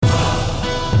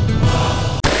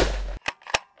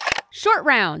Short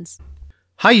Rounds.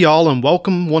 Hi y'all, and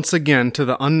welcome once again to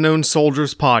the Unknown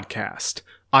Soldiers podcast.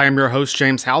 I am your host,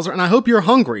 James Hauser, and I hope you're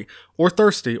hungry, or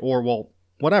thirsty, or, well,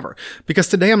 whatever. Because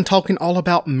today I'm talking all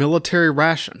about military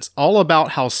rations, all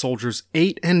about how soldiers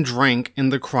ate and drank in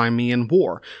the Crimean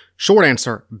War. Short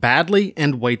answer, badly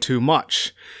and way too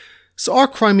much. So our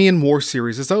Crimean War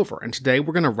series is over, and today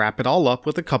we're going to wrap it all up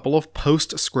with a couple of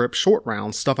postscript short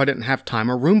rounds, stuff I didn't have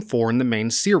time or room for in the main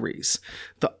series.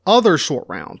 The other short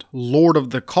round, Lord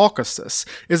of the Caucasus,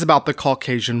 is about the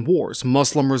Caucasian Wars,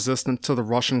 Muslim resistance to the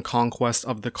Russian conquest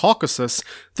of the Caucasus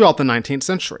throughout the 19th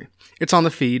century. It's on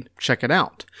the feed, check it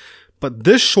out. But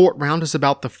this short round is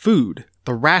about the food,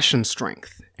 the ration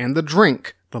strength, and the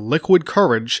drink, the liquid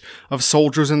courage of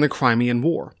soldiers in the Crimean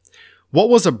War. What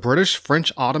was a British,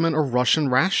 French, Ottoman, or Russian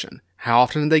ration? How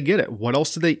often did they get it? What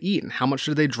else did they eat? And how much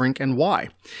did they drink and why?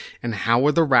 And how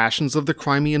were the rations of the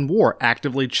Crimean War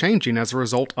actively changing as a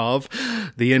result of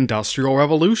the Industrial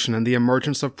Revolution and the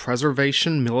emergence of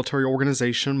preservation, military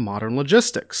organization, modern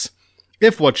logistics?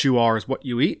 If what you are is what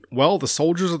you eat, well, the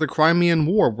soldiers of the Crimean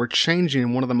War were changing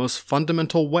in one of the most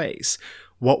fundamental ways.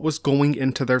 What was going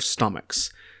into their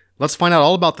stomachs? Let's find out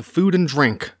all about the food and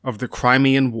drink of the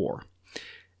Crimean War.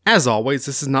 As always,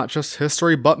 this is not just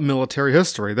history, but military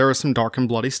history. There is some dark and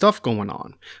bloody stuff going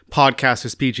on. Podcast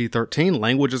is PG-13,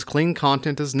 language is clean,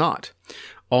 content is not.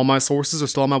 All my sources are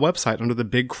still on my website under the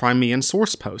big Crimean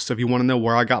source post. So if you want to know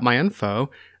where I got my info,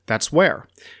 that's where.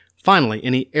 Finally,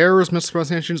 any errors,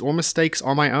 mispronunciations, or mistakes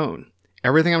are my own.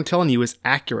 Everything I'm telling you is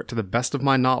accurate to the best of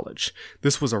my knowledge.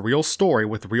 This was a real story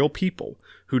with real people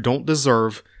who don't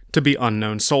deserve to be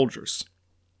unknown soldiers.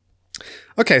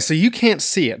 Okay, so you can't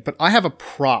see it, but I have a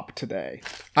prop today.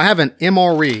 I have an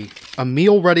MRE, a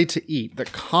meal ready to eat, the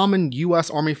common U.S.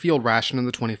 Army field ration in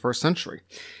the 21st century.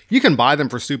 You can buy them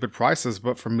for stupid prices,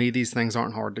 but for me, these things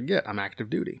aren't hard to get. I'm active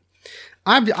duty.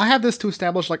 I have this to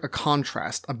establish like a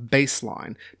contrast, a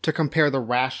baseline, to compare the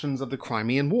rations of the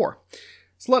Crimean War.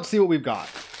 So let's see what we've got.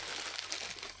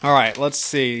 All right, let's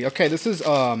see. Okay, this is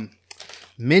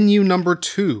menu number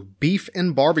 2, beef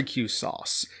and barbecue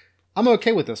sauce. I'm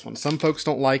okay with this one. Some folks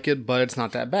don't like it, but it's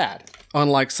not that bad.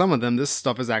 Unlike some of them, this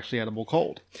stuff is actually edible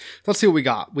cold. Let's see what we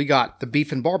got. We got the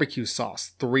beef and barbecue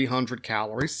sauce, 300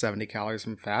 calories, 70 calories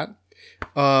from fat.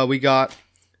 We got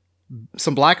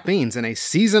some black beans in a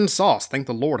seasoned sauce. Thank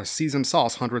the Lord, a seasoned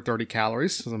sauce, 130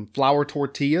 calories. Some flour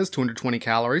tortillas, 220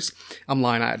 calories. I'm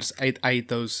lying. I ate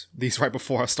these right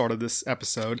before I started this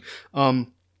episode.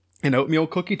 An oatmeal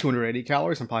cookie, 280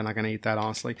 calories. I'm probably not going to eat that,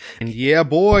 honestly. And yeah,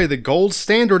 boy, the gold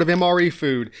standard of MRE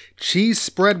food. Cheese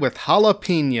spread with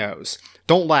jalapenos.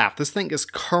 Don't laugh. This thing is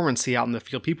currency out in the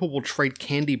field. People will trade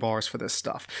candy bars for this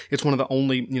stuff. It's one of the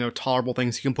only, tolerable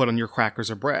things you can put on your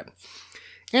crackers or bread.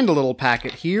 And a little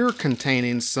packet here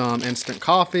containing some instant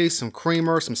coffee, some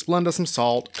creamer, some Splenda, some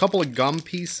salt, a couple of gum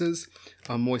pieces,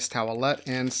 a moist towelette,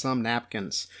 and some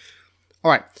napkins.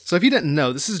 Alright, so if you didn't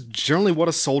know, this is generally what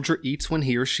a soldier eats when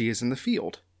he or she is in the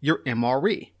field. Your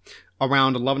MRE.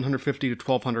 Around 1,150 to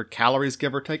 1,200 calories,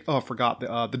 give or take. Oh, I forgot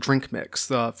the drink mix.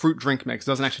 The fruit drink mix.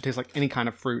 It doesn't actually taste like any kind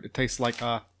of fruit. It tastes like,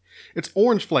 it's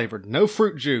orange flavored. No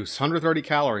fruit juice. 130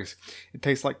 calories. It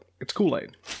tastes like it's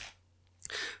Kool-Aid.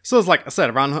 So it's like I said,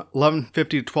 around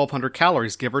 1,150 to 1,200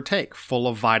 calories, give or take. Full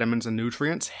of vitamins and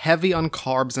nutrients. Heavy on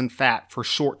carbs and fat for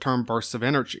short-term bursts of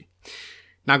energy.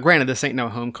 Now, granted, this ain't no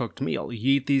home-cooked meal.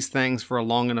 You eat these things for a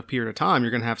long enough period of time,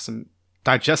 you're going to have some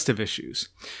digestive issues.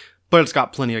 But it's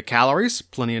got plenty of calories,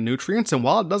 plenty of nutrients, and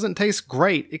while it doesn't taste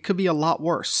great, it could be a lot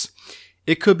worse.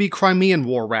 It could be Crimean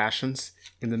War rations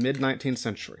in the mid-19th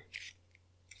century.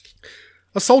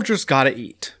 A soldier's gotta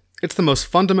eat. It's the most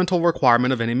fundamental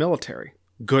requirement of any military.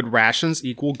 Good rations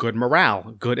equal good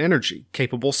morale, good energy,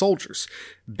 capable soldiers.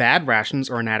 Bad rations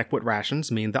or inadequate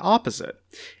rations mean the opposite.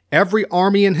 Every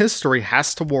army in history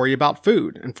has to worry about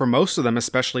food, and for most of them,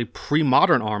 especially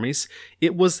pre-modern armies,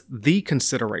 it was the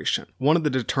consideration, one of the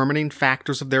determining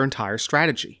factors of their entire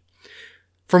strategy.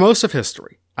 For most of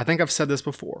history, I think I've said this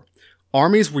before,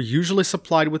 armies were usually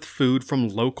supplied with food from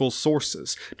local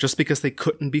sources, just because they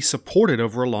couldn't be supported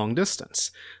over a long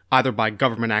distance, either by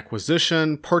government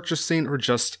acquisition, purchasing, or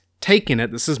just taking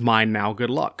it, this is mine now, good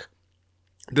luck.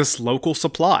 This local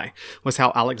supply was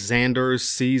how Alexander's,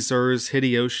 Caesar's,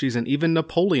 Hideyoshi's, and even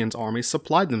Napoleon's armies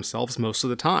supplied themselves most of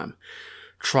the time.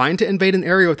 Trying to invade an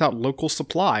area without local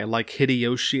supply, like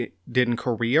Hideyoshi did in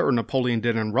Korea or Napoleon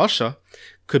did in Russia,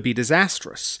 could be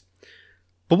disastrous.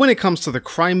 But when it comes to the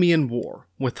Crimean War,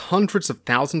 with hundreds of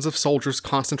thousands of soldiers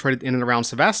concentrated in and around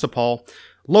Sevastopol,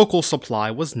 local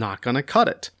supply was not going to cut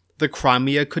it. The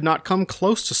Crimea could not come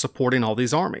close to supporting all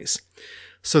these armies.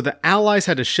 So the Allies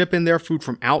had to ship in their food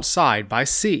from outside by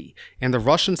sea, and the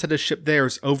Russians had to ship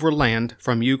theirs over land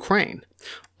from Ukraine.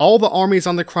 All the armies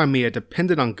on the Crimea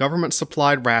depended on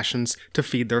government-supplied rations to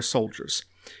feed their soldiers.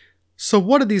 So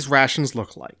what did these rations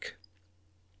look like?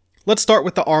 Let's start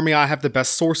with the army I have the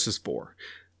best sources for,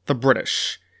 the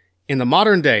British. In the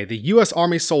modern day, the U.S.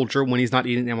 Army soldier, when he's not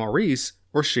eating MREs,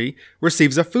 or she,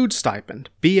 receives a food stipend,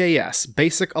 BAS,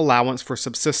 Basic Allowance for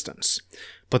Subsistence.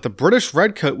 But the British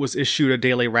Redcoat was issued a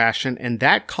daily ration, and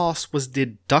that cost was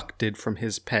deducted from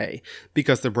his pay,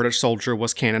 because the British soldier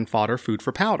was cannon fodder, food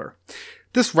for powder.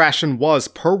 This ration was,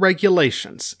 per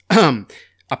regulations,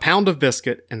 a pound of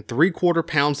biscuit and 3/4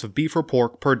 pounds of beef or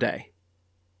pork per day.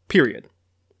 Period.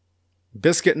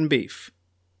 Biscuit and beef.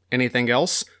 Anything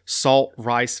else, salt,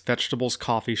 rice, vegetables,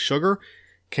 coffee, sugar,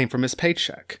 came from his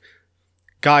paycheck.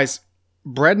 Guys,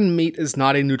 bread and meat is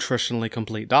not a nutritionally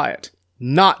complete diet.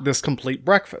 Not this complete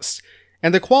breakfast.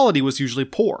 And the quality was usually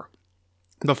poor.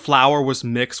 The flour was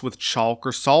mixed with chalk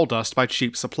or sawdust by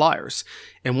cheap suppliers.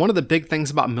 And one of the big things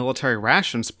about military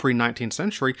rations pre-19th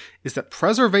century is that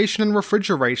preservation and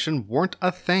refrigeration weren't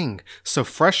a thing. So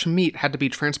fresh meat had to be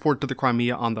transported to the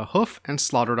Crimea on the hoof and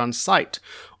slaughtered on site.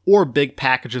 Or big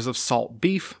packages of salt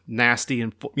beef, nasty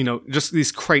and, just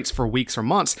these crates for weeks or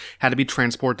months, had to be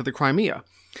transported to the Crimea.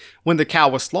 When the cow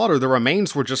was slaughtered, the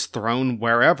remains were just thrown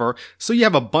wherever, so you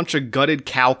have a bunch of gutted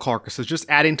cow carcasses just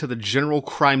adding to the general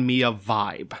Crimea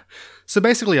vibe. So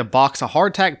basically a box of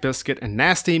hardtack biscuit and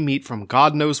nasty meat from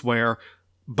God knows where.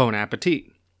 Bon appetit.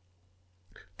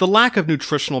 The lack of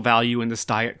nutritional value in this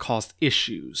diet caused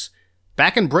issues.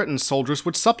 Back in Britain, soldiers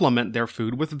would supplement their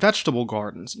food with vegetable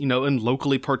gardens, and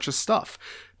locally purchased stuff.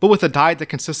 But with a diet that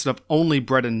consisted of only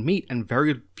bread and meat and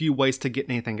very few ways to get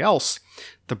anything else,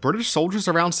 the British soldiers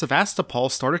around Sevastopol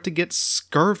started to get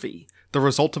scurvy, the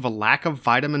result of a lack of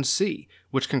vitamin C,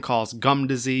 which can cause gum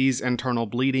disease, internal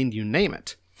bleeding, you name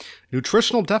it.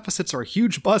 Nutritional deficits are a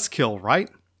huge buzzkill, right?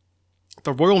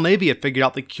 The Royal Navy had figured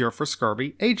out the cure for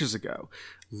scurvy ages ago.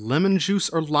 Lemon juice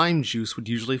or lime juice would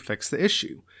usually fix the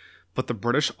issue. But the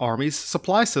British Army's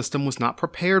supply system was not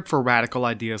prepared for radical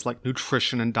ideas like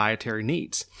nutrition and dietary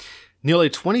needs. Nearly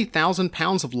 20,000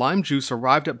 pounds of lime juice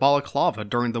arrived at Balaclava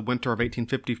during the winter of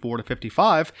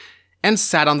 1854-55 and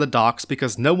sat on the docks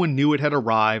because no one knew it had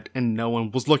arrived and no one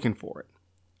was looking for it.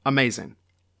 Amazing.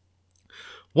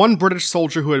 One British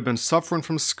soldier who had been suffering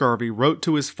from scurvy wrote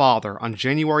to his father on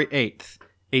January 8th,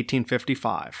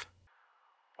 1855.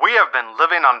 "We have been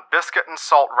living on biscuit and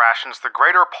salt rations the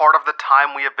greater part of the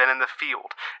time we have been in the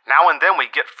field. Now and then we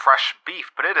get fresh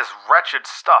beef, but it is wretched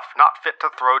stuff, not fit to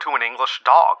throw to an English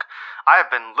dog. I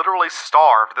have been literally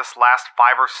starved this last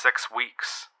 5 or 6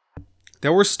 weeks."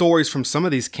 There were stories from some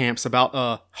of these camps about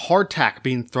hardtack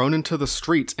being thrown into the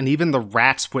streets, and even the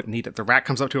rats wouldn't eat it. The rat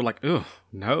comes up to it like, "Ugh,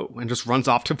 no," and just runs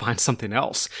off to find something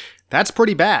else. That's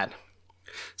pretty bad.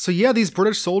 So yeah, these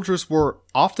British soldiers were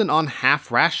often on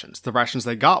half rations. The rations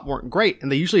they got weren't great, and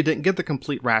they usually didn't get the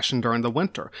complete ration during the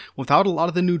winter, without a lot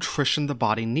of the nutrition the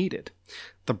body needed.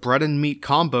 The bread and meat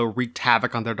combo wreaked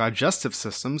havoc on their digestive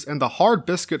systems, and the hard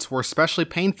biscuits were especially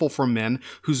painful for men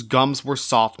whose gums were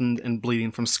softened and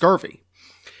bleeding from scurvy.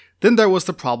 Then there was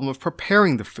the problem of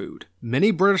preparing the food.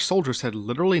 Many British soldiers had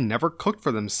literally never cooked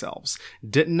for themselves,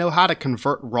 didn't know how to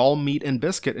convert raw meat and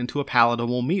biscuit into a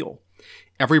palatable meal.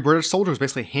 Every British soldier was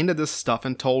basically handed this stuff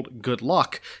and told good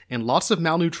luck, and lots of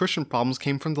malnutrition problems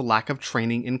came from the lack of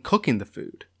training in cooking the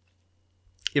food.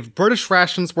 If British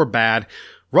rations were bad,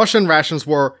 Russian rations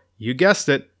were, you guessed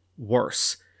it,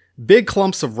 worse. Big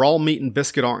clumps of raw meat and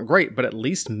biscuit aren't great, but at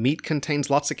least meat contains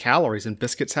lots of calories and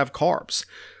biscuits have carbs.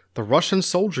 The Russian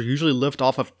soldier usually lived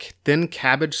off of thin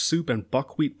cabbage soup and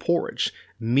buckwheat porridge.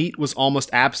 Meat was almost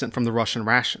absent from the Russian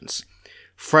rations.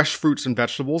 Fresh fruits and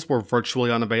vegetables were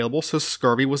virtually unavailable, so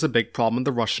scurvy was a big problem in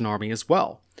the Russian army as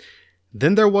well.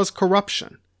 Then there was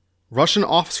corruption. Russian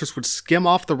officers would skim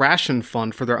off the ration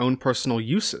fund for their own personal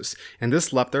uses, and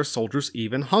this left their soldiers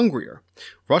even hungrier.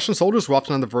 Russian soldiers were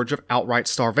often on the verge of outright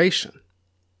starvation.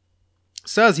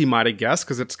 So as you might have guessed,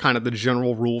 because it's kind of the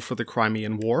general rule for the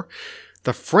Crimean War,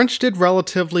 the French did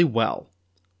relatively well.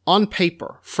 On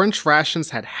paper, French rations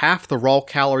had half the raw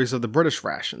calories of the British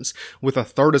rations, with a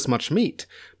third as much meat,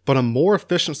 but a more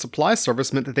efficient supply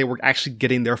service meant that they were actually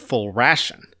getting their full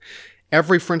ration.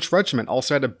 Every French regiment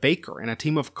also had a baker and a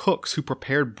team of cooks who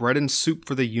prepared bread and soup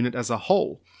for the unit as a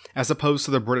whole, as opposed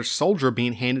to the British soldier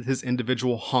being handed his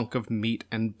individual hunk of meat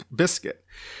and biscuit.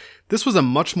 This was a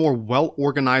much more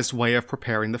well-organized way of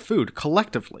preparing the food,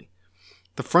 collectively.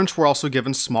 The French were also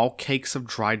given small cakes of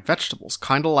dried vegetables,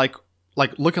 kind of like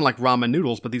looking like ramen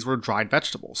noodles, but these were dried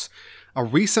vegetables. A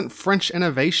recent French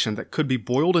innovation that could be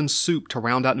boiled in soup to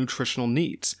round out nutritional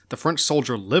needs. The French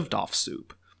soldier lived off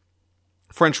soup.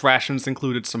 French rations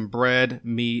included some bread,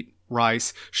 meat,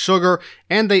 rice, sugar,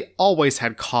 and they always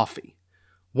had coffee.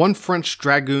 One French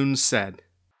dragoon said,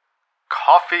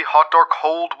 "Coffee, hot or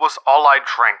cold, was all I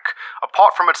drank.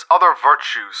 Apart from its other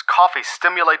virtues, coffee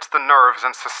stimulates the nerves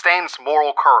and sustains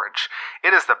moral courage.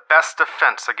 It is the best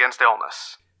defense against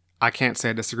illness." I can't say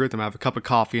I disagree with them. I have a cup of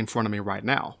coffee in front of me right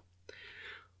now.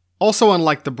 Also,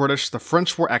 unlike the British, the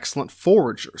French were excellent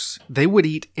foragers. They would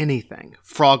eat anything.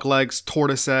 Frog legs,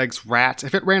 tortoise eggs, rats.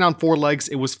 If it ran on 4 legs,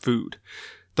 it was food.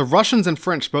 The Russians and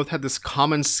French both had this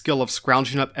common skill of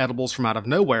scrounging up edibles from out of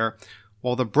nowhere,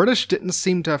 while the British didn't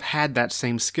seem to have had that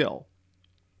same skill.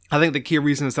 I think the key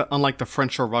reason is that unlike the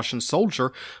French or Russian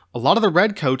soldier, a lot of the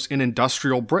redcoats in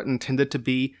industrial Britain tended to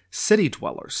be city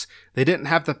dwellers. They didn't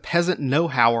have the peasant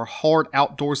know-how or hard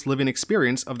outdoors living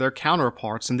experience of their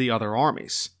counterparts in the other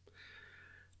armies.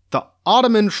 The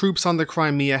Ottoman troops on the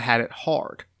Crimea had it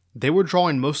hard. They were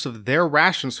drawing most of their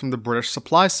rations from the British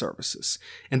supply services,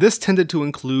 and this tended to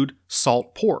include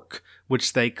salt pork,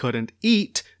 which they couldn't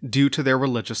eat due to their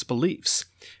religious beliefs.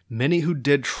 Many who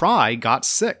did try got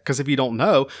sick, because if you don't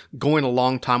know, going a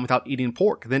long time without eating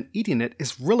pork, then eating it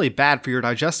is really bad for your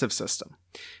digestive system.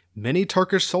 Many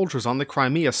Turkish soldiers on the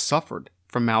Crimea suffered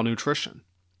from malnutrition.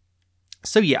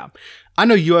 So yeah, I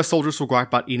know US soldiers will gripe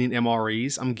about eating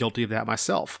MREs, I'm guilty of that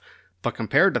myself. But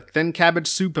compared to thin cabbage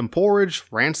soup and porridge,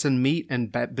 rancid meat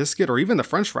and biscuit, or even the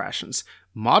French rations,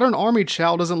 modern army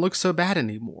chow doesn't look so bad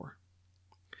anymore.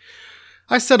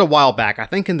 I said a while back, I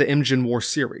think in the Imjin War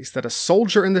series, that a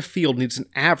soldier in the field needs an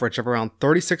average of around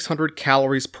 3,600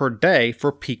 calories per day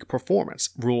for peak performance,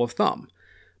 rule of thumb.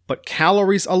 But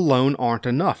calories alone aren't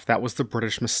enough, that was the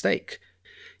British mistake.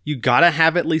 You gotta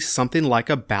have at least something like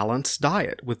a balanced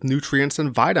diet, with nutrients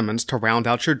and vitamins to round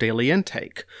out your daily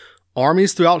intake.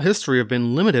 Armies throughout history have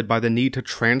been limited by the need to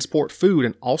transport food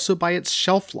and also by its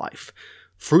shelf life.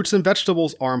 Fruits and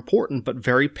vegetables are important but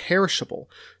very perishable.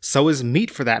 So is meat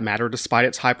for that matter, despite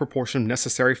its high proportion of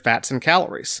necessary fats and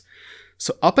calories.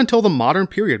 So up until the modern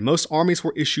period, most armies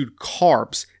were issued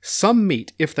carbs, some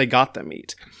meat if they got the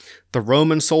meat. The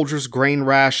Roman soldiers' grain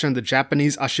ration, the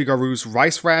Japanese ashigaru's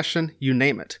rice ration, you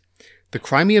name it. The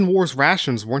Crimean War's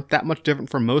rations weren't that much different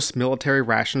from most military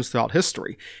rations throughout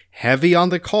history. Heavy on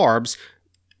the carbs,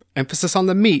 emphasis on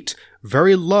the meat,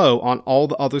 very low on all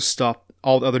the other stuff,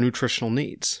 all the other nutritional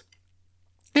needs.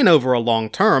 And over a long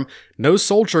term, no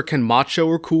soldier can macho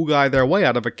or cool guy their way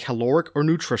out of a caloric or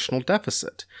nutritional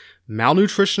deficit.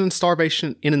 Malnutrition and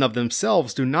starvation in and of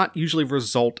themselves do not usually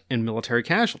result in military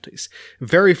casualties.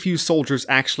 Very few soldiers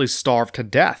actually starve to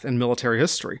death in military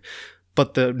history.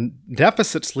 But the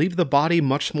deficits leave the body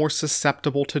much more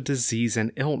susceptible to disease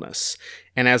and illness.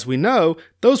 And as we know,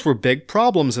 those were big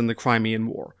problems in the Crimean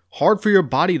War. Hard for your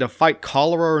body to fight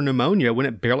cholera or pneumonia when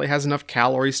it barely has enough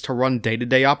calories to run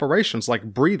day-to-day operations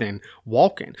like breathing,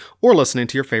 walking, or listening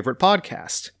to your favorite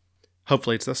podcast.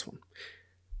 Hopefully it's this one.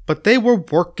 But they were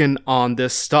working on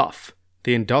this stuff.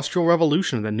 The Industrial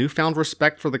Revolution and the newfound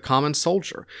respect for the common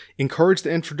soldier encouraged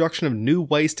the introduction of new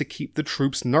ways to keep the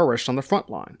troops nourished on the front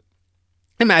line.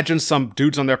 Imagine some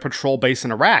dudes on their patrol base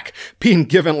in Iraq being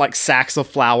given like sacks of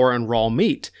flour and raw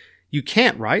meat. You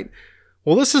can't, right?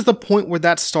 Well, this is the point where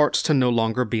that starts to no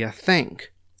longer be a thing.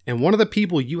 And one of the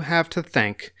people you have to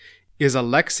thank is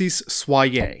Alexis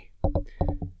Soyer.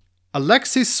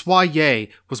 Alexis Soyer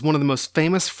was one of the most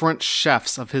famous French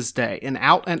chefs of his day, an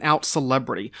out-and-out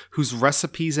celebrity whose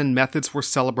recipes and methods were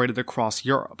celebrated across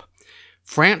Europe.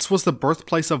 France was the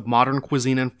birthplace of modern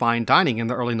cuisine and fine dining in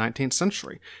the early 19th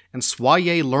century, and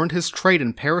Soyer learned his trade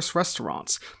in Paris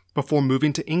restaurants before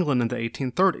moving to England in the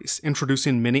 1830s,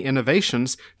 introducing many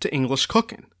innovations to English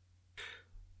cooking.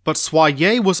 But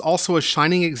Soyer was also a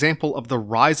shining example of the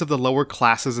rise of the lower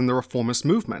classes in the reformist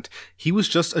movement. He was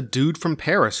just a dude from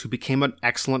Paris who became an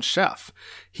excellent chef.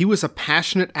 He was a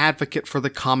passionate advocate for the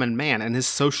common man, and his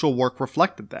social work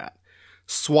reflected that.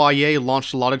 Soyer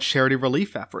launched a lot of charity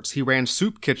relief efforts. He ran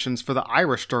soup kitchens for the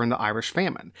Irish during the Irish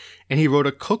famine, and he wrote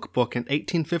a cookbook in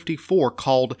 1854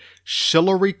 called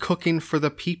Chivalry Cooking for the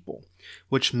People,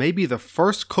 which may be the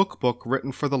first cookbook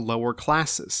written for the lower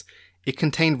classes. It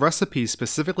contained recipes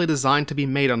specifically designed to be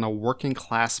made on a working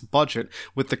class budget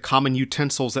with the common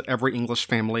utensils that every English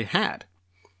family had.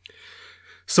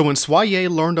 So when Soyer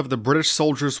learned of the British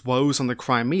soldiers' woes on the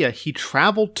Crimea, he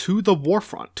traveled to the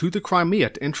warfront, to the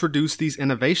Crimea, to introduce these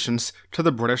innovations to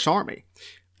the British Army.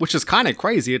 Which is kind of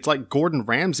crazy. It's like Gordon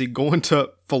Ramsay going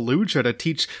to Fallujah to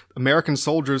teach American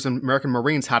soldiers and American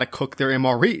Marines how to cook their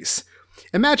MREs.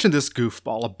 Imagine this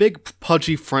goofball, a big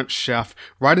pudgy French chef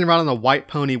riding around on a white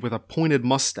pony with a pointed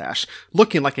mustache,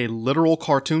 looking like a literal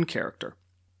cartoon character.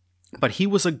 But he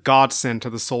was a godsend to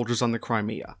the soldiers on the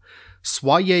Crimea.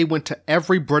 Soyer went to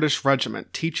every British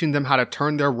regiment, teaching them how to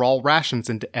turn their raw rations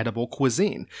into edible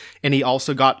cuisine. And he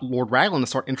also got Lord Raglan to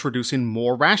start introducing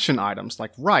more ration items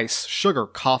like rice, sugar,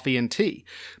 coffee, and tea.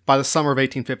 By the summer of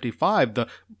 1855, the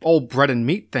old bread and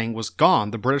meat thing was gone.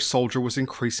 The British soldier was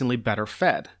increasingly better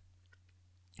fed.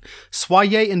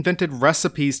 Soyer invented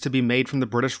recipes to be made from the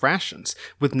British rations,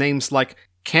 with names like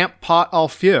Camp Pot au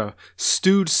Feu,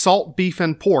 stewed salt beef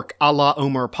and pork a la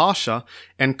Omar Pasha,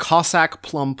 and Cossack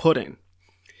plum pudding.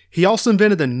 He also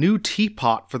invented a new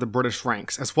teapot for the British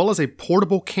ranks, as well as a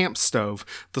portable camp stove,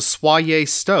 the Soyer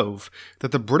stove,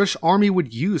 that the British Army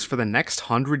would use for the next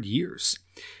 100 years.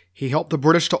 He helped the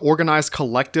British to organize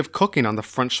collective cooking on the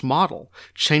French model,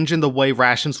 changing the way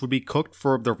rations would be cooked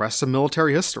for the rest of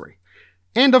military history.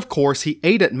 And of course, he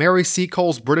ate at Mary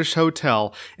Seacole's British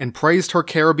Hotel and praised her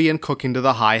Caribbean cooking to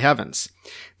the high heavens.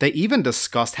 They even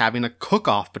discussed having a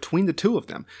cook-off between the two of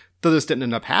them. Though this didn't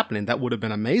end up happening, that would have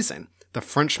been amazing. The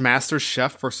French master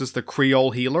chef versus the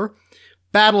Creole healer.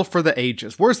 Battle for the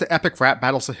ages. Where's the epic rap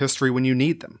battles of history when you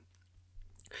need them?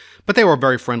 But they were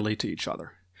very friendly to each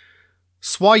other.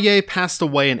 Soyer passed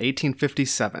away in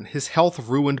 1857, his health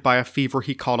ruined by a fever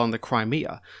he caught on the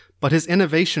Crimea. But his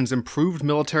innovations improved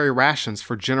military rations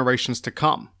for generations to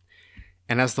come.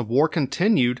 And as the war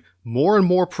continued, more and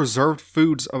more preserved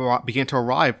foods began to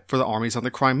arrive for the armies on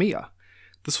the Crimea.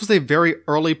 This was a very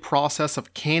early process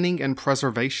of canning and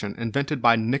preservation invented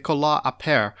by Nicolas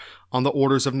Appert on the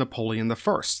orders of Napoleon I,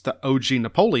 the OG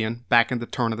Napoleon back in the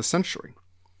turn of the century.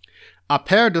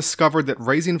 Appert discovered that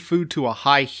raising food to a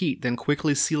high heat, then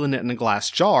quickly sealing it in a glass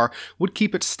jar, would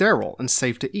keep it sterile and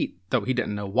safe to eat, though he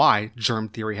didn't know why. Germ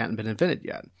theory hadn't been invented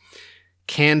yet.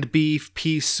 Canned beef,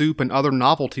 pea soup, and other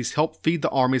novelties helped feed the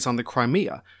armies on the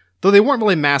Crimea. Though they weren't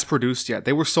really mass-produced yet,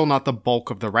 they were still not the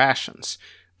bulk of the rations.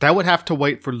 That would have to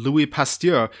wait for Louis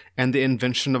Pasteur and the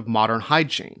invention of modern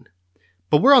hygiene.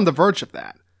 But we're on the verge of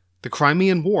that. The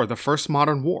Crimean War, the first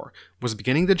modern war, was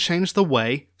beginning to change the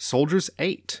way soldiers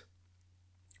ate.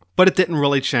 But it didn't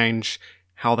really change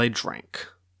how they drank.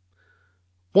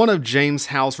 One of James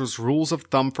Hauser's rules of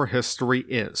thumb for history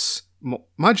is,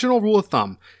 my general rule of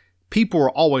thumb, people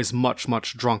were always much,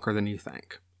 much drunker than you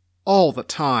think. All the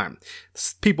time.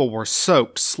 People were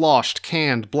soaked, sloshed,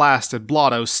 canned, blasted,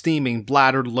 blotto, steaming,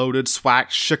 bladdered, loaded,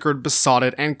 swacked, shickered,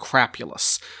 besotted, and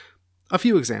crapulous. A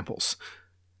few examples.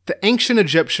 The ancient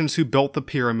Egyptians who built the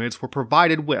pyramids were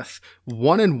provided with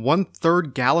 1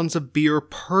 1/3 gallons of beer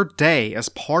per day as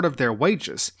part of their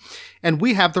wages. And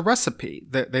we have the recipe.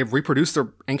 They've reproduced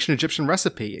their ancient Egyptian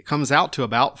recipe. It comes out to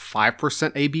about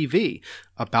 5% ABV,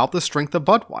 about the strength of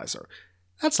Budweiser.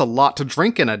 That's a lot to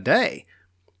drink in a day.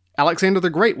 Alexander the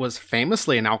Great was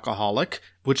famously an alcoholic,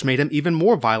 which made him even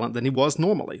more violent than he was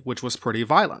normally, which was pretty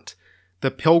violent. The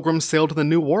Pilgrims sailed to the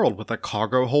New World with a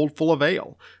cargo hold full of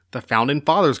ale. The Founding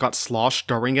Fathers got sloshed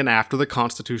during and after the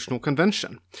Constitutional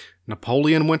Convention.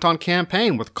 Napoleon went on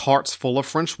campaign with carts full of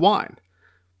French wine.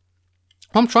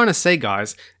 What I'm trying to say,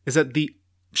 guys, is that the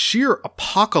sheer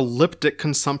apocalyptic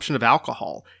consumption of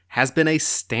alcohol has been a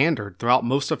standard throughout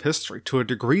most of history to a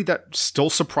degree that still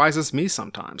surprises me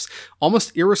sometimes,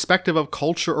 almost irrespective of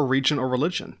culture or region or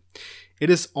religion. It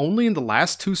is only in the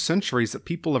last 2 centuries that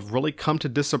people have really come to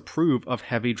disapprove of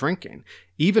heavy drinking,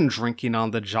 even drinking on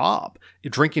the job,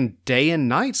 drinking day and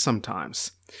night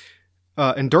sometimes.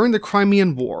 And during the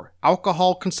Crimean War,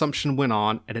 alcohol consumption went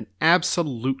on at an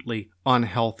absolutely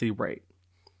unhealthy rate.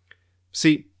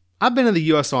 See, I've been in the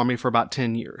U.S. Army for about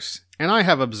 10 years, and I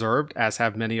have observed, as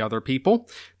have many other people,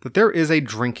 that there is a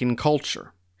drinking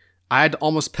culture. I had to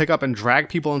almost pick up and drag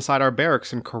people inside our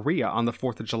barracks in Korea on the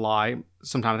 4th of July,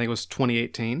 sometime I think it was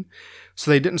 2018,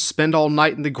 so they didn't spend all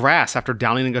night in the grass after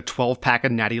downing a 12-pack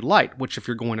of Natty Light, which if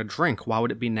you're going to drink, why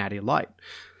would it be Natty Light?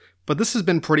 But this has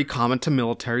been pretty common to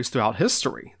militaries throughout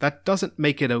history. That doesn't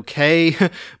make it okay,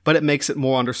 but it makes it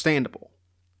more understandable.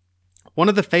 One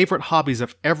of the favorite hobbies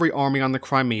of every army on the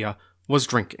Crimea was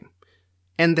drinking.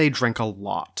 And they drank a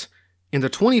lot. In the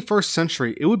 21st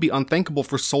century, it would be unthinkable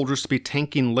for soldiers to be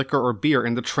tanking liquor or beer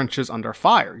in the trenches under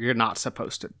fire. You're not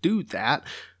supposed to do that,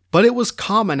 but it was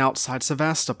common outside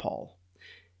Sevastopol.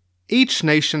 Each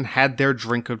nation had their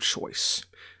drink of choice.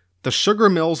 The sugar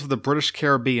mills of the British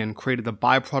Caribbean created a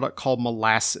byproduct called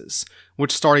molasses,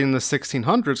 which starting in the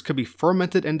 1600s could be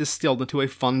fermented and distilled into a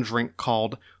fun drink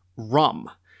called rum.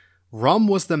 Rum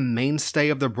was the mainstay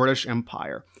of the British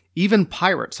Empire. Even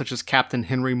pirates such as Captain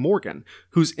Henry Morgan,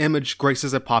 whose image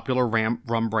graces a popular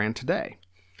rum brand today.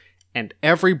 and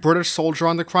every British soldier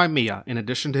on the Crimea, in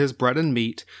addition to his bread and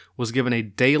meat, was given a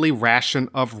daily ration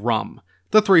of rum.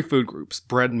 The three food groups,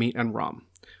 bread, meat, and rum.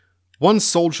 One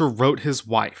soldier wrote his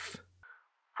wife,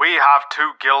 "We have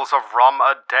 2 gills of rum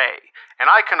a day, and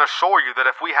I can assure you that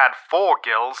if we had 4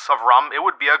 gills of rum, it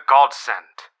would be a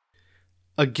godsend."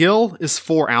 A gill is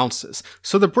 4 ounces,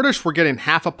 so the British were getting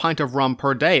half a pint of rum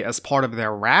per day as part of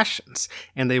their rations,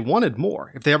 and they wanted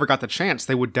more. If they ever got the chance,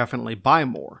 they would definitely buy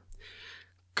more.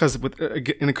 Because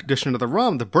in addition to the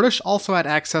rum, the British also had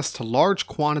access to large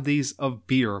quantities of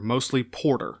beer, mostly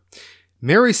porter.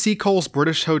 Mary Seacole's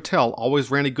British Hotel always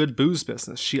ran a good booze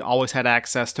business. She always had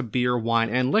access to beer, wine,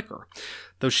 and liquor,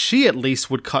 though she at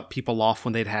least would cut people off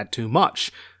when they'd had too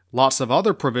much. Lots of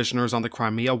other provisioners on the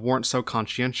Crimea weren't so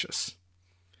conscientious.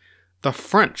 The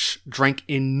French drank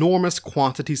enormous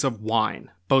quantities of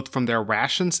wine, both from their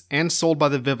rations and sold by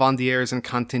the vivandières and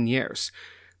cantinières.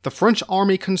 The French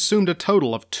army consumed a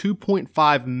total of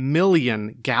 2.5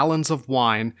 million gallons of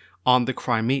wine on the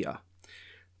Crimea.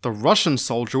 The Russian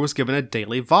soldier was given a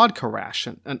daily vodka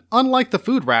ration, and unlike the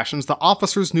food rations, the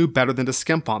officers knew better than to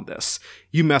skimp on this.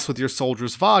 You mess with your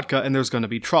soldiers' vodka and there's going to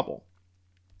be trouble.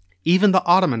 Even the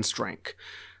Ottomans drank.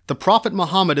 The Prophet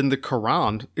Muhammad in the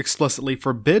Quran explicitly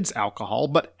forbids alcohol,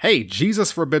 but hey,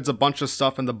 Jesus forbids a bunch of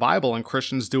stuff in the Bible and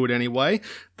Christians do it anyway.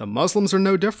 The Muslims are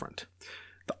no different.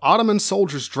 The Ottoman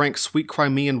soldiers drank sweet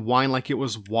Crimean wine like it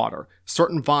was water.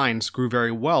 Certain vines grew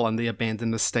very well in the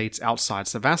abandoned estates outside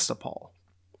Sevastopol.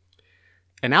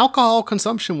 And alcohol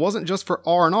consumption wasn't just for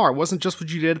R&R. It wasn't just what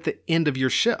you did at the end of your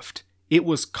shift. It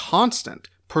was constant,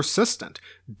 persistent,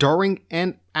 during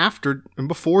and after and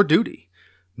before duty.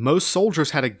 Most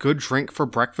soldiers had a good drink for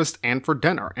breakfast and for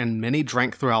dinner, and many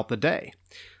drank throughout the day.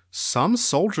 Some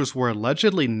soldiers were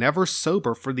allegedly never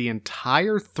sober for the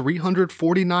entire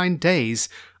 349 days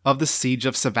of the siege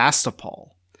of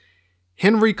Sevastopol.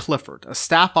 Henry Clifford, a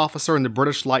staff officer in the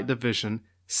British Light Division,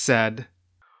 said,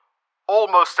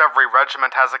 "Almost every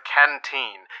regiment has a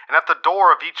canteen, and at the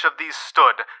door of each of these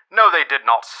stood, no they did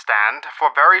not stand,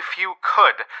 for very few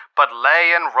could, but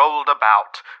lay and rolled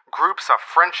about, groups of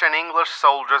French and English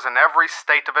soldiers in every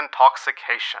state of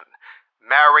intoxication.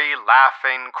 Merry,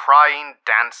 laughing, crying,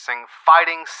 dancing,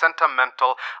 fighting,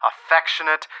 sentimental,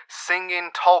 affectionate, singing,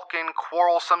 talking,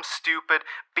 quarrelsome, stupid,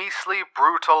 beastly,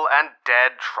 brutal, and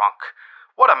dead drunk.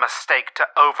 What a mistake to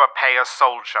overpay a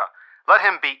soldier. Let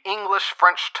him be English,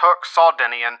 French, Turk,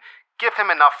 Sardinian, give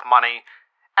him enough money,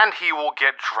 and he will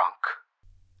get drunk."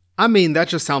 I mean, that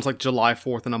just sounds like July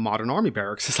 4th in a modern army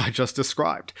barracks, as I just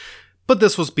described. But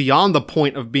this was beyond the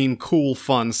point of being cool,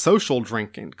 fun, social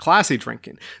drinking, classy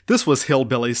drinking. This was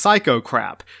hillbilly psycho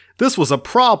crap. This was a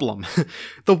problem.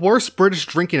 The worst British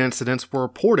drinking incidents were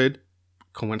reported,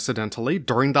 coincidentally,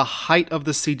 during the height of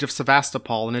the siege of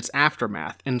Sevastopol and its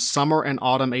aftermath in summer and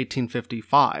autumn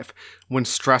 1855, when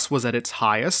stress was at its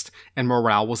highest and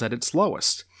morale was at its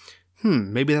lowest.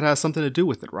 Maybe that has something to do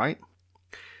with it, right?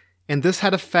 And this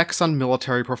had effects on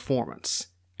military performance.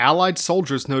 Allied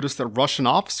soldiers noticed that Russian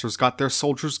officers got their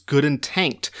soldiers good and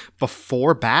tanked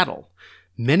before battle.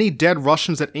 Many dead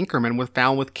Russians at Inkerman were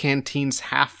found with canteens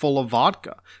half full of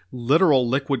vodka. Literal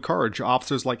liquid courage.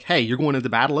 Officers like, hey, you're going into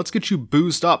battle, let's get you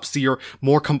boozed up so you're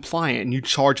more compliant and you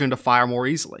charge into fire more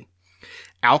easily.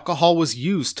 Alcohol was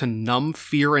used to numb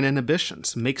fear and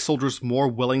inhibitions, make soldiers more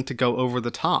willing to go over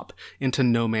the top into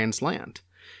no man's land.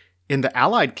 In the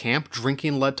Allied camp,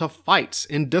 drinking led to fights,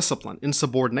 indiscipline,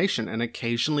 insubordination, and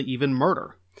occasionally even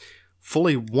murder.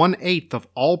 Fully 1/8 of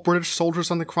all British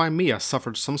soldiers on the Crimea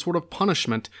suffered some sort of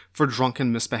punishment for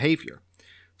drunken misbehavior.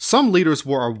 Some leaders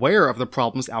were aware of the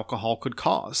problems alcohol could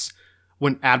cause.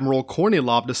 When Admiral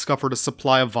Kornilov discovered a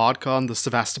supply of vodka on the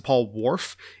Sevastopol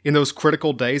wharf in those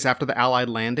critical days after the Allied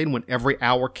landing when every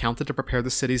hour counted to prepare the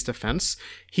city's defense,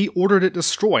 he ordered it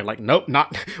destroyed. Like, nope,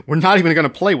 we're not even going to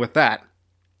play with that.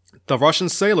 The Russian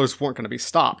sailors weren't going to be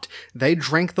stopped. They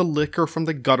drank the liquor from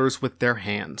the gutters with their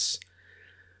hands.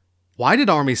 Why did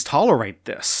armies tolerate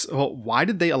this? Well, why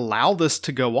did they allow this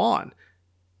to go on?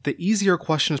 The easier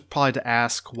question is probably to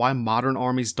ask why modern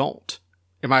armies don't.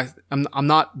 I'm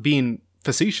not being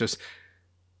facetious.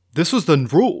 This was the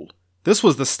rule. This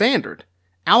was the standard.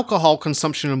 Alcohol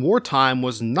consumption in wartime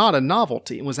was not a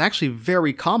novelty. It was actually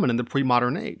very common in the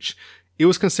pre-modern age. It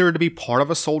was considered to be part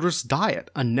of a soldier's diet,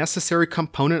 a necessary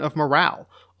component of morale,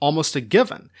 almost a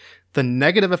given. The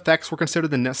negative effects were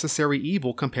considered the necessary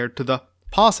evil compared to the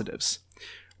positives.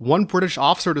 One British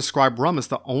officer described rum as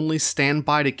the only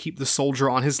standby to keep the soldier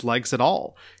on his legs at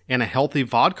all, and a healthy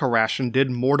vodka ration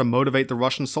did more to motivate the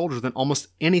Russian soldier than almost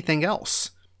anything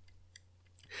else.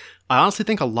 I honestly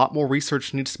think a lot more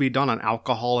research needs to be done on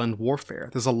alcohol and warfare.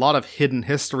 There's a lot of hidden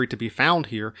history to be found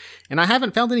here, and I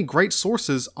haven't found any great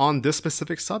sources on this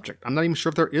specific subject. I'm not even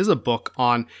sure if there is a book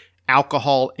on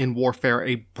alcohol in warfare,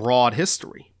 a broad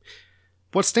history.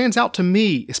 What stands out to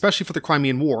me, especially for the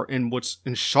Crimean War, and what's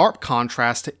in sharp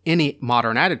contrast to any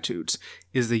modern attitudes,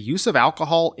 is the use of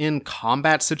alcohol in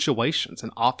combat situations,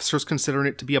 and officers considering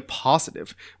it to be a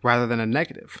positive rather than a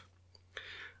negative.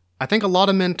 I think a lot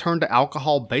of men turn to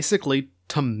alcohol basically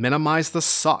to minimize the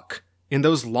suck in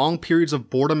those long periods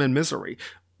of boredom and misery,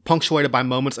 punctuated by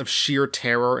moments of sheer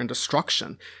terror and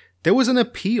destruction. There was an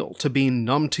appeal to being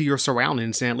numb to your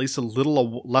surroundings and at least a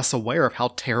little less aware of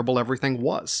how terrible everything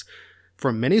was.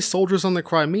 For many soldiers on the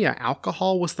Crimea,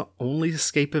 alcohol was the only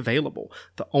escape available,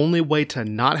 the only way to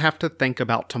not have to think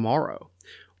about tomorrow.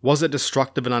 Was it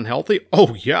destructive and unhealthy?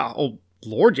 Oh yeah, oh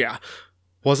Lord yeah.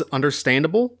 Was it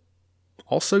understandable?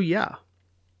 Also yeah.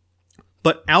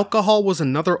 But alcohol was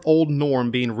another old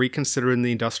norm being reconsidered in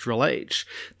the industrial age.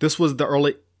 This was the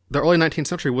early 19th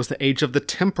century was the age of the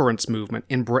temperance movement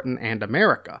in Britain and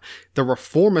America. The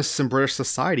reformists in British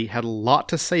society had a lot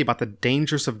to say about the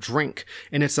dangers of drink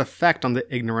and its effect on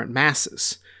the ignorant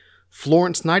masses.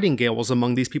 Florence Nightingale was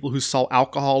among these people who saw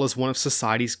alcohol as one of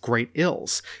society's great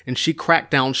ills, and she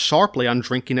cracked down sharply on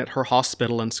drinking at her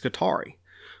hospital in Scutari.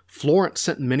 Florence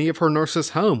sent many of her nurses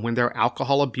home when their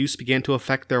alcohol abuse began to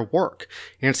affect their work,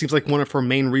 and it seems like one of her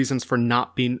main reasons for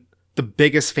not being the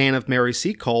biggest fan of Mary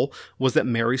Seacole was that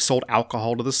Mary sold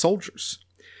alcohol to the soldiers.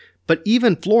 But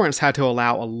even Florence had to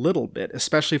allow a little bit,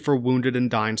 especially for wounded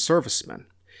and dying servicemen.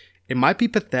 It might be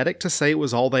pathetic to say it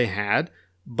was all they had,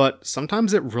 but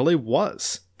sometimes it really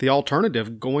was. The alternative,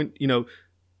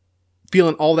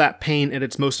 feeling all that pain at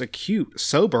its most acute,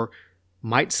 sober,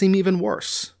 might seem even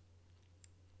worse.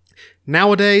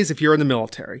 Nowadays, if you're in the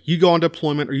military, you go on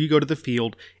deployment or you go to the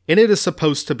field, and it is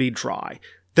supposed to be dry.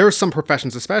 There are some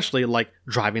professions, especially like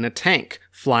driving a tank,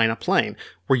 flying a plane,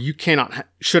 where you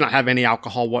should not have any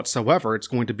alcohol whatsoever. It's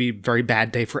going to be a very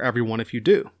bad day for everyone if you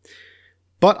do.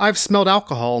 But I've smelled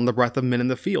alcohol in the breath of men in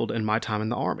the field in my time in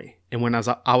the army. And when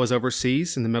I was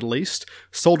overseas in the Middle East,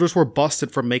 soldiers were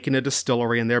busted for making a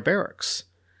distillery in their barracks.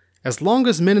 As long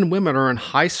as men and women are in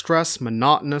high-stress,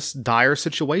 monotonous, dire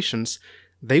situations,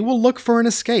 they will look for an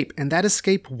escape, and that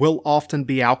escape will often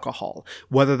be alcohol,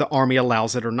 whether the army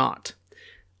allows it or not.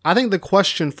 I think the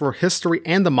question for history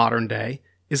and the modern day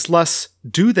is less,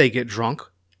 do they get drunk?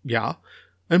 Yeah.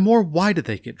 And more, why do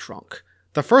they get drunk?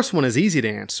 The first one is easy to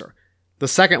answer. The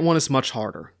second one is much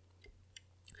harder.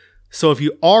 So if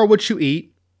you are what you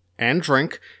eat and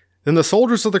drink, then the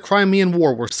soldiers of the Crimean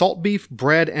War were salt beef,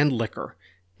 bread, and liquor.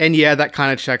 And yeah, that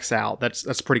kind of checks out. That's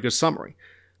a pretty good summary.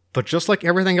 But just like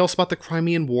everything else about the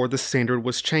Crimean War, the standard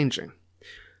was changing.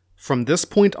 From this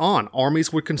point on,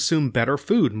 armies would consume better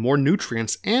food, more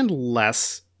nutrients, and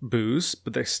less booze,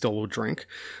 but they still will drink,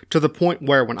 to the point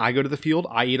where when I go to the field,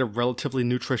 I eat a relatively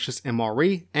nutritious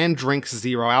MRE and drink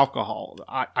zero alcohol.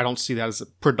 I don't see that as a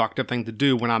productive thing to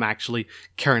do when I'm actually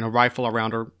carrying a rifle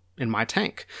around or in my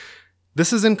tank.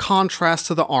 This is in contrast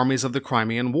to the armies of the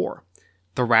Crimean War.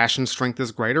 The ration strength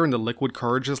is greater and the liquid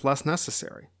courage is less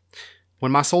necessary.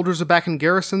 When my soldiers are back in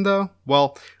garrison, though,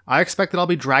 well, I expect that I'll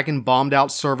be dragging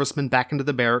bombed-out servicemen back into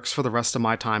the barracks for the rest of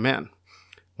my time in.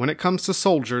 When it comes to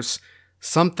soldiers,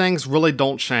 some things really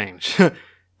don't change.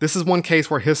 This is one case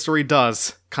where history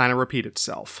does kind of repeat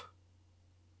itself.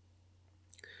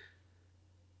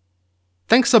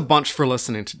 Thanks a bunch for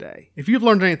listening today. If you've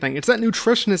learned anything, it's that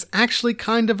nutrition is actually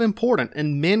kind of important,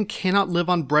 and men cannot live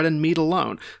on bread and meat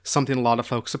alone, something a lot of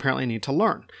folks apparently need to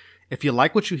learn. If you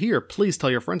like what you hear, please tell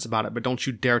your friends about it, but don't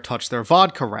you dare touch their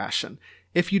vodka ration.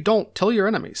 If you don't, tell your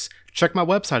enemies. Check my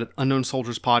website at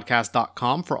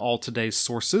unknownsoldierspodcast.com for all today's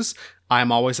sources. I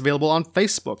am always available on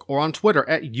Facebook or on Twitter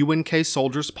at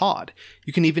UNKSoldiersPod.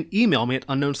 You can even email me at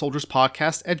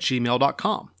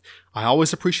unknownsoldierspodcast@gmail.com. I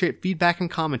always appreciate feedback and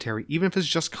commentary, even if it's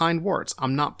just kind words.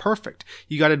 I'm not perfect.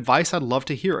 You got advice, I'd love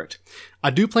to hear it. I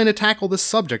do plan to tackle this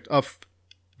subject of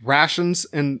rations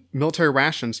and military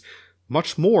rations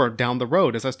much more down the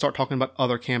road as I start talking about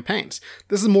other campaigns.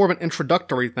 This is more of an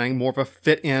introductory thing, more of a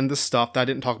fit in the stuff that I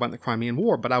didn't talk about in the Crimean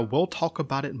War, but I will talk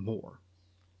about it more.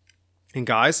 And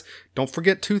guys, don't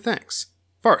forget two things.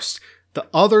 First, the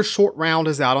other short round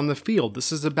is out on the field.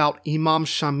 This is about Imam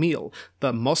Shamil,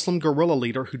 the Muslim guerrilla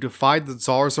leader who defied the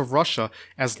Tsars of Russia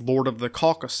as Lord of the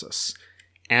Caucasus.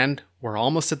 And we're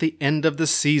almost at the end of the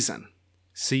season.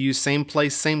 See you same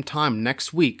place, same time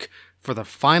next week for the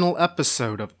final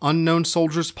episode of Unknown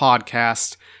Soldiers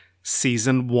Podcast,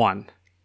 Season 1.